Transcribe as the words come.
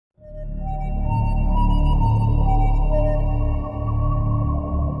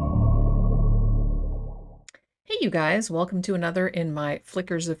you guys, welcome to another in my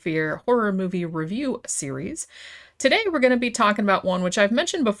Flickers of Fear horror movie review series. Today we're going to be talking about one which I've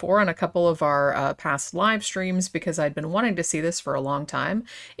mentioned before on a couple of our past live streams because I'd been wanting to see this for a long time.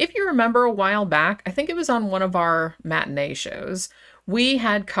 If you remember a while back, I think it was on one of our matinee shows, we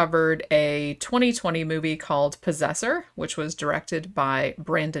had covered a 2020 movie called Possessor, which was directed by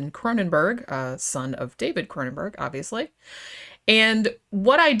Brandon Cronenberg, son of David Cronenberg, obviously. And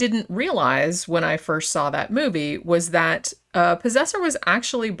what I didn't realize when I first saw that movie was that Possessor was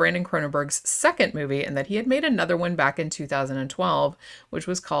actually Brandon Cronenberg's second movie, and that he had made another one back in 2012, which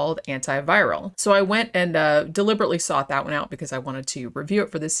was called Antiviral. So I went and deliberately sought that one out because I wanted to review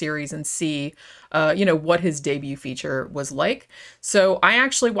it for this series and see, what his debut feature was like. So I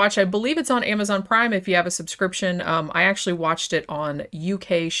actually watched, I believe it's on Amazon Prime if you have a subscription. I actually watched it on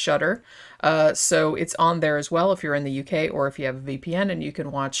UK Shudder. So it's on there as well if you're in the UK, or if you have a VPN and you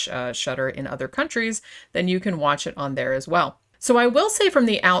can watch Shudder in other countries, then you can watch it on there as well. So I will say from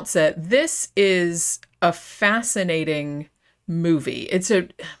the outset, this is a fascinating movie.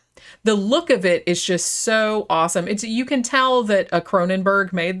 The look of it is just so awesome. You can tell that a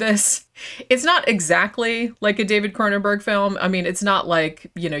Cronenberg made this. It's not exactly like a David Cronenberg film. I mean, it's not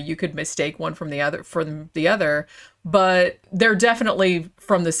like, you could mistake one from the other, but they're definitely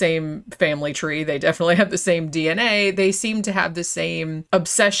from the same family tree. They definitely have the same DNA. They seem to have the same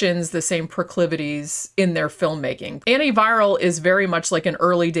obsessions, the same proclivities in their filmmaking. Antiviral is very much like an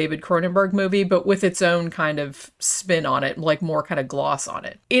early David Cronenberg movie, but with its own kind of spin on it, like more kind of gloss on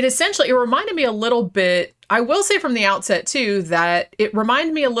it. It reminded me a little bit, I will say from the outset too, that it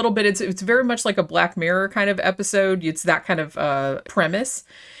reminded me a little bit, it's very much like a Black Mirror kind of episode. It's that kind of premise.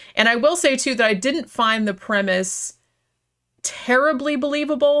 And I will say too that I didn't find the premise terribly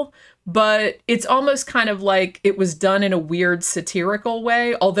believable, but it's almost kind of like it was done in a weird satirical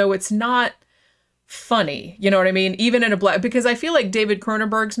way, although it's not funny. You know what I mean? Even in because I feel like David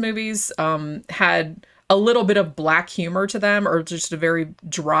Cronenberg's movies had a little bit of black humor to them, or just a very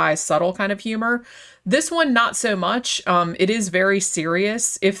dry, subtle kind of humor. This one, not so much. It is very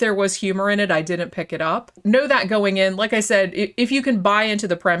serious. If there was humor in it, I didn't pick it up. Know that going in. Like I said, if you can buy into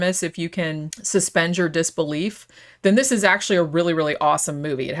the premise, if you can suspend your disbelief, then this is actually a really, really awesome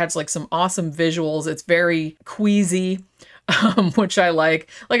movie. It has like some awesome visuals. It's very queasy. Which I like.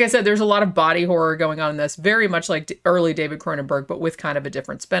 Like I said, there's a lot of body horror going on in this, very much like early David Cronenberg, but with kind of a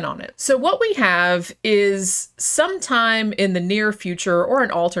different spin on it. So what we have is sometime in the near future, or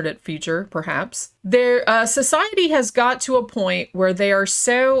an alternate future, perhaps, society has got to a point where they are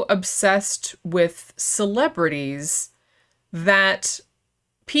so obsessed with celebrities that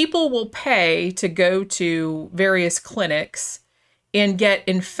people will pay to go to various clinics and get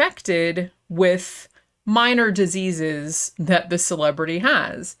infected with minor diseases that the celebrity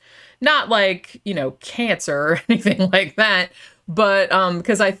has. Not like, cancer or anything like that, but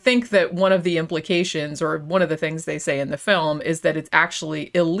because I think that one of the implications, or one of the things they say in the film, is that it's actually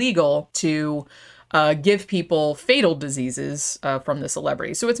illegal to give people fatal diseases from the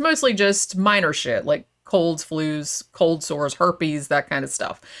celebrity. So it's mostly just minor shit, like colds, flus, cold sores, herpes, that kind of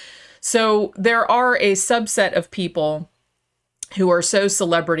stuff. So there are a subset of people who are so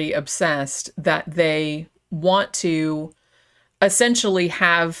celebrity obsessed that they want to essentially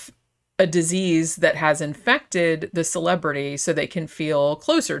have a disease that has infected the celebrity so they can feel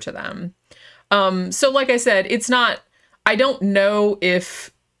closer to them. So like I said, I don't know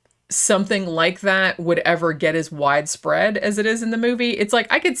if something like that would ever get as widespread as it is in the movie. It's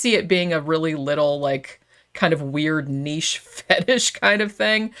like, I could see it being a really little, like, kind of weird niche fetish kind of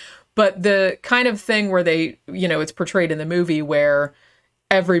thing. But the kind of thing where it's portrayed in the movie where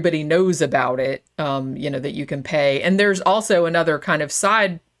everybody knows about it, that you can pay. And there's also another kind of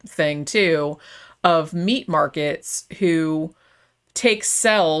side thing too of meat markets who take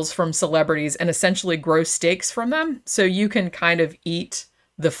cells from celebrities and essentially grow steaks from them. So you can kind of eat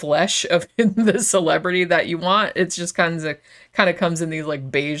the flesh of the celebrity that you want. It's just kind of comes in these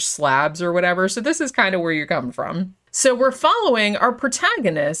like beige slabs or whatever. So this is kind of where you're coming from. So we're following, our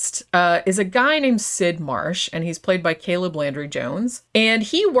protagonist is a guy named Sid Marsh, and he's played by Caleb Landry Jones. And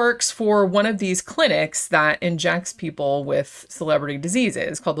he works for one of these clinics that injects people with celebrity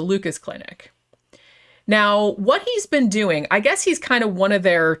diseases called the Lucas Clinic. Now, what he's been doing, I guess he's kind of one of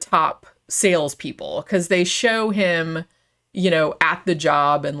their top salespeople, because they show him, at the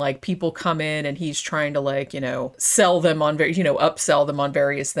job, and like people come in and he's trying to like, sell them on upsell them on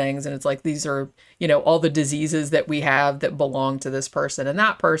various things. And it's like, these are, all the diseases that we have that belong to this person and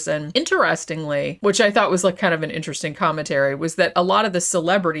that person. Interestingly, which I thought was like kind of an interesting commentary, was that a lot of the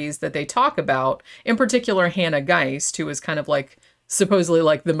celebrities that they talk about, in particular, Hanna, who is kind of like supposedly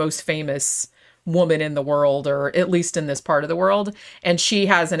like the most famous woman in the world, or at least in this part of the world. And she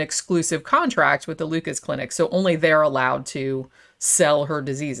has an exclusive contract with the Lucas Clinic. So only they're allowed to sell her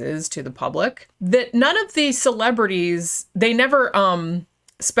diseases to the public. That none of these celebrities, they never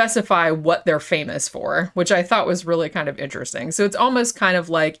specify what they're famous for, which I thought was really kind of interesting. So it's almost kind of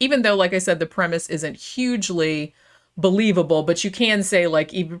like, even though, like I said, the premise isn't hugely believable, but you can say,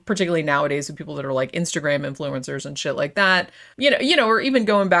 like, even particularly nowadays with people that are like Instagram influencers and shit like that, or even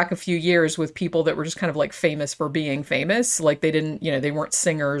going back a few years with people that were just kind of like famous for being famous, like they didn't, they weren't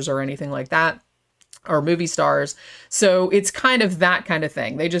singers or anything like that, or movie stars. So it's kind of that kind of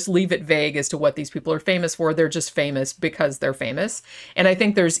thing. They just leave it vague as to what these people are famous for. They're just famous because they're famous. And I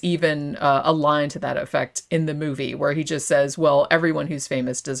think there's even a line to that effect in the movie where he just says, well, everyone who's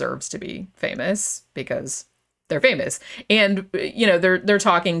famous deserves to be famous because they're famous. And, they're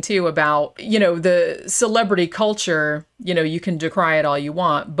talking too about, the celebrity culture, you can decry it all you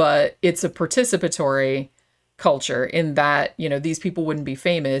want, but it's a participatory culture in that, these people wouldn't be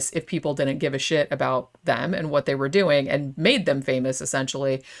famous if people didn't give a shit about them and what they were doing and made them famous,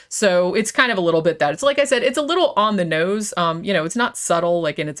 essentially. So it's kind of a little bit that. It's like I said, it's a little on the nose. It's not subtle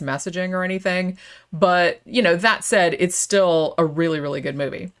like in its messaging or anything, but that said, it's still a really, really good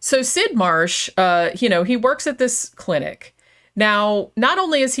movie. So Sid Marsh, he works at this clinic. Now, not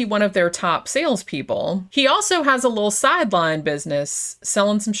only is he one of their top salespeople, he also has a little sideline business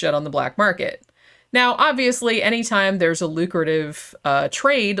selling some shit on the black market. Now, obviously, anytime there's a lucrative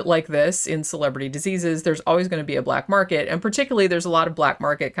trade like this in celebrity diseases, there's always going to be a black market. And particularly, there's a lot of black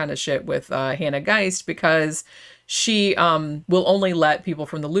market kind of shit with Hanna Geist, because she will only let people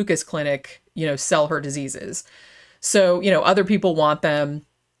from the Lucas Clinic, sell her diseases. So, other people want them,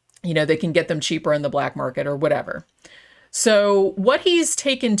 they can get them cheaper in the black market or whatever. So what he's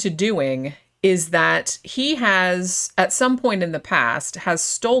taken to doing is that he has, at some point in the past, has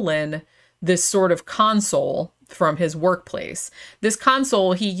stolen this sort of console from his workplace. This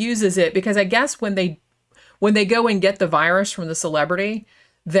console, he uses it because I guess when they go and get the virus from the celebrity,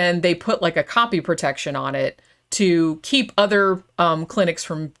 then they put like a copy protection on it to keep other clinics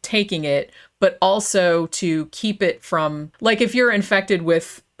from taking it, but also to keep it from, like, if you're infected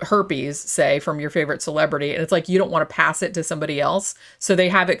with herpes, say, from your favorite celebrity, and it's like you don't want to pass it to somebody else, so they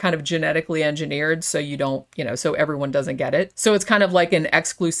have it kind of genetically engineered so you don't, so everyone doesn't get it. So it's kind of like an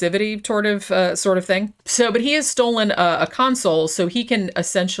exclusivity sort of thing. So, but he has stolen a console so he can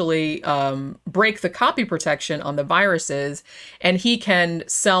essentially break the copy protection on the viruses, and he can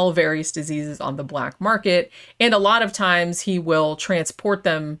sell various diseases on the black market. And a lot of times he will transport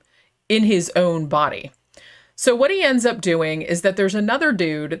them in his own body. So what he ends up doing is that there's another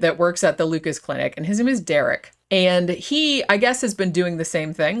dude that works at the Lucas Clinic, and his name is Derek. And he, I guess, has been doing the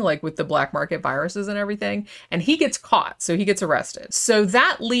same thing, like with the black market viruses and everything. And he gets caught, so he gets arrested. So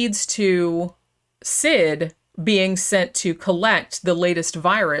that leads to Sid being sent to collect the latest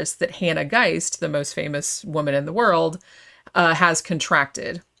virus that Hanna Geist, the most famous woman in the world, has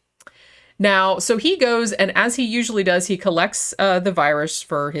contracted. Now, so he goes, and as he usually does, he collects the virus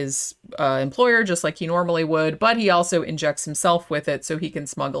for his employer, just like he normally would, but he also injects himself with it so he can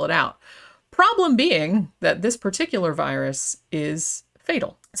smuggle it out. Problem being that this particular virus is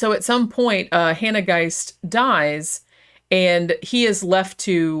fatal. So at some point, Hanna Geist dies, and he is left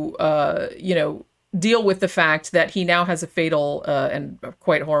to, deal with the fact that he now has a fatal and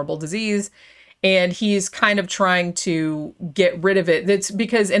quite horrible disease. And he's kind of trying to get rid of it. That's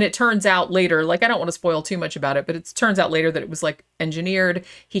because, and it turns out later, like, I don't want to spoil too much about it, but it turns out later that it was like engineered.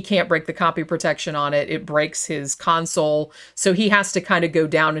 He can't break the copy protection on it. It breaks his console. So he has to kind of go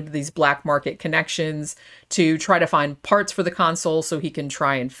down into these black market connections to try to find parts for the console so he can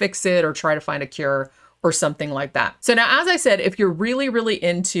try and fix it or try to find a cure or something like that. So now, as I said, if you're really, really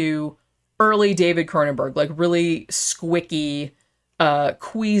into early David Cronenberg, like really squicky,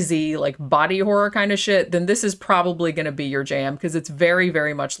 queasy, like body horror kind of shit, then this is probably going to be your jam, because it's very,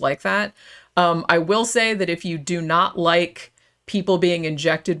 very much like that. I will say that if you do not like people being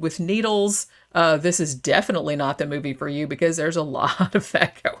injected with needles, this is definitely not the movie for you, because there's a lot of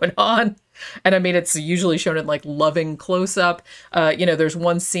that going on. And I mean, it's usually shown in like loving close up. There's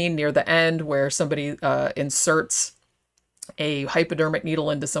one scene near the end where somebody inserts a hypodermic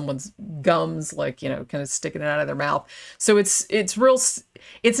needle into someone's gums, like, kind of sticking it out of their mouth. So it's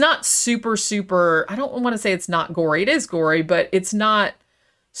not super, I don't want to say it's not gory. It is gory, but it's not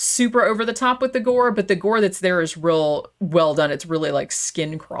super over the top with the gore, but the gore that's there is real well done. It's really like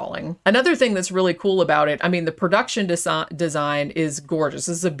skin crawling. Another thing that's really cool about it, I mean, the production design is gorgeous.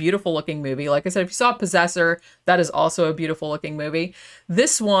 This is a beautiful looking movie. Like I said, if you saw Possessor, that is also a beautiful looking movie.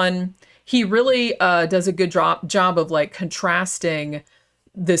 This one, he really does a good job of like contrasting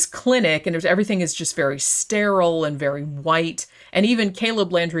this clinic, and everything is just very sterile and very white. And even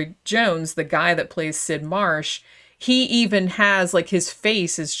Caleb Landry Jones, the guy that plays Sid Marsh, he even has like his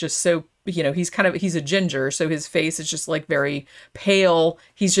face is just so, you know, he's a ginger. So his face is just like very pale.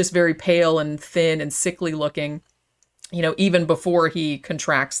 He's just very pale and thin and sickly looking, you know, even before he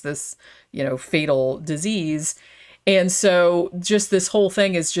contracts this, you know, fatal disease. And so just this whole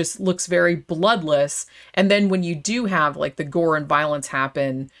thing is just looks very bloodless. And then when you do have like the gore and violence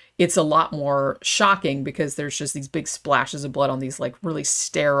happen, it's a lot more shocking because there's just these big splashes of blood on these like really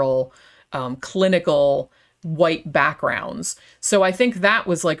sterile, clinical white backgrounds. So I think that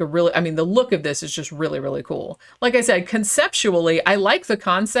was like I mean, the look of this is just really, really cool. Like I said, conceptually, I like the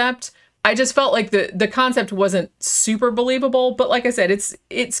concept. I just felt like the concept wasn't super believable, but like I said,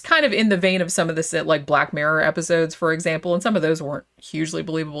 it's kind of in the vein of some of the like Black Mirror episodes, for example, and some of those weren't hugely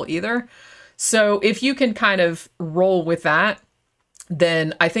believable either. So if you can kind of roll with that,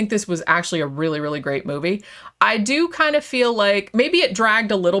 then I think this was actually a really, really great movie. I do kind of feel like maybe it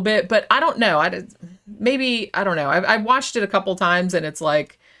dragged a little bit, but I don't know. I don't know. I've watched it a couple times and it's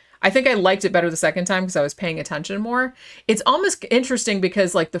like, I think I liked it better the second time because I was paying attention more. It's almost interesting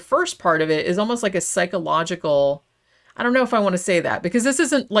because like the first part of it is almost like a psychological, I don't know if I want to say that because this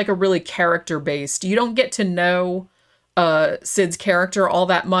isn't like a really character based. You don't get to know Sid's character all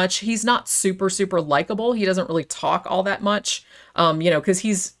that much. He's not super, super likable. He doesn't really talk all that much, you know, because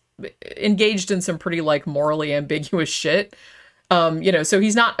he's engaged in some pretty like morally ambiguous shit. You know, so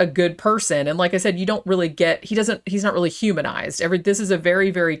he's not a good person. And like I said, you don't really get, he's not really humanized. This is a very,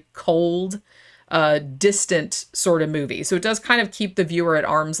 very cold, distant sort of movie. So it does kind of keep the viewer at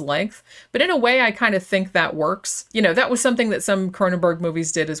arm's length. But in a way, I kind of think that works. You know, that was something that some Cronenberg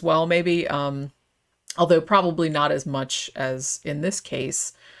movies did as well, maybe. Although probably not as much as in this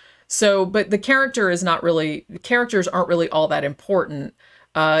case. So, but the characters aren't really all that important.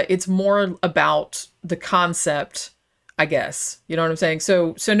 It's more about the concept, I guess. You know what I'm saying?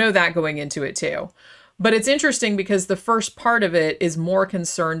 So know that going into it too. But it's interesting because the first part of it is more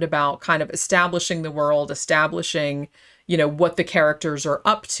concerned about kind of establishing the world, establishing, you know, what the characters are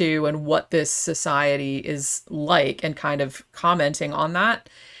up to and what this society is like and kind of commenting on that.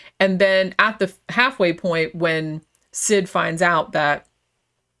 And then at the halfway point when Sid finds out that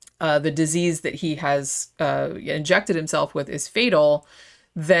the disease that he has injected himself with is fatal,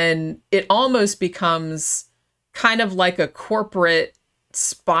 then it almost becomes kind of like a corporate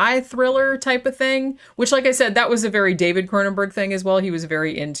spy thriller type of thing, which, like I said, that was a very David Cronenberg thing as well. He was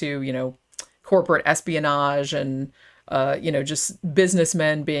very into, you know, corporate espionage and, you know, just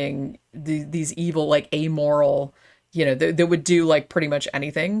businessmen being these evil, like amoral, you know, they would do like pretty much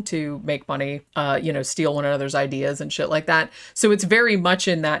anything to make money, you know, steal one another's ideas and shit like that. So it's very much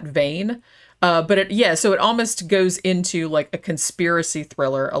in that vein. But so it almost goes into like a conspiracy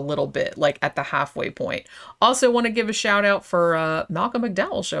thriller a little bit, like at the halfway point. Also want to give a shout out for Malcolm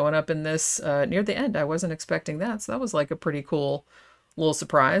McDowell showing up in this near the end. I wasn't expecting that. So that was like a pretty cool little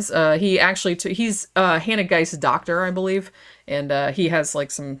surprise. He's Hannah Geist's doctor, I believe. And he has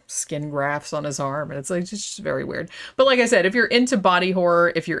like some skin grafts on his arm. And it's like just very weird. But like I said, if you're into body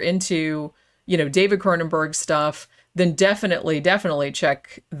horror, if you're into, you know, David Cronenberg stuff, then definitely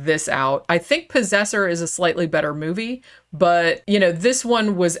check this out. I think Possessor is a slightly better movie, but, you know, this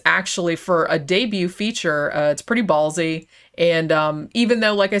one was actually for a debut feature. It's pretty ballsy. And even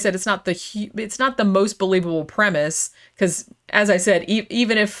though, like I said, it's not the most believable premise, because as I said,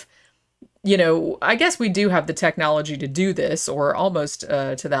 even if, you know, I guess we do have the technology to do this, or almost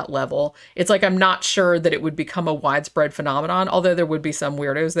to that level. It's like, I'm not sure that it would become a widespread phenomenon, although there would be some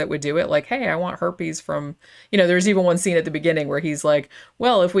weirdos that would do it. Like, hey, I want herpes from, you know, there's even one scene at the beginning where he's like,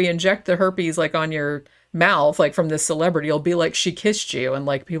 well, if we inject the herpes like on your mouth, like from this celebrity, it'll be like she kissed you. And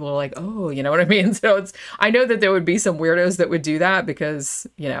like, people are like, oh, you know what I mean? So I know that there would be some weirdos that would do that because,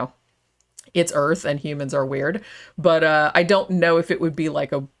 you know, it's Earth and humans are weird. But I don't know if it would be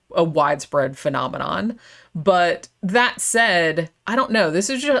like a widespread phenomenon. But that said, I don't know. This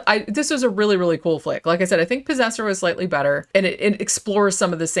was a really, really cool flick. Like I said, I think Possessor was slightly better and it explores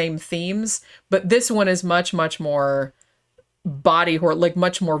some of the same themes, but this one is much, much more body horror, like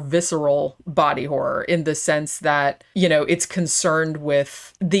much more visceral body horror, in the sense that, you know, it's concerned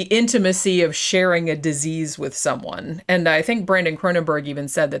with the intimacy of sharing a disease with someone. And I think Brandon Cronenberg even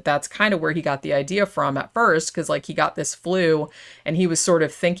said that that's kind of where he got the idea from at first, because like he got this flu and he was sort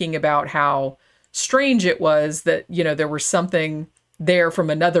of thinking about how strange it was that, you know, there was something there from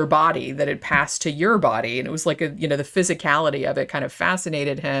another body that had passed to your body. And it was like, you know, the physicality of it kind of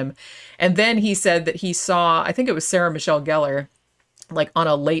fascinated him. And then he said that he saw, I think it was Sarah Michelle Gellar, like on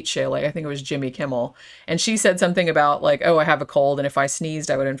a late show, like I think it was Jimmy Kimmel, and she said something about like, oh, I have a cold, and if I sneezed,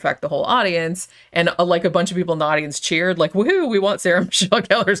 I would infect the whole audience. And like a bunch of people in the audience cheered, like, woohoo, we want Sarah Michelle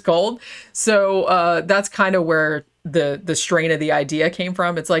Gellar's cold. So that's kind of where the strain of the idea came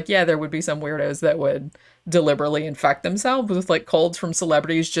from. It's like, yeah, there would be some weirdos that would deliberately infect themselves with like colds from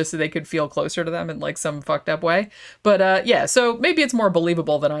celebrities just so they could feel closer to them in like some fucked up way. But yeah, so maybe it's more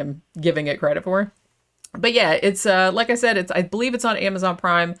believable than I'm giving it credit for. But yeah, it's like I said, I believe it's on Amazon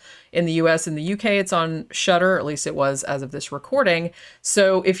Prime in the US. In the UK, it's on Shudder, or at least it was as of this recording.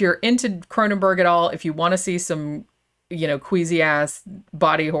 So if you're into Cronenberg at all, if you want to see some, you know, queasy ass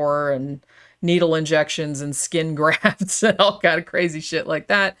body horror and needle injections and skin grafts and all kind of crazy shit like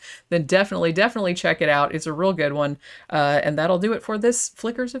that, then definitely check it out. It's a real good one. And that'll do it for this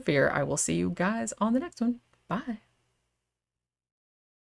Flickers of Fear. I will see you guys on the next one. Bye.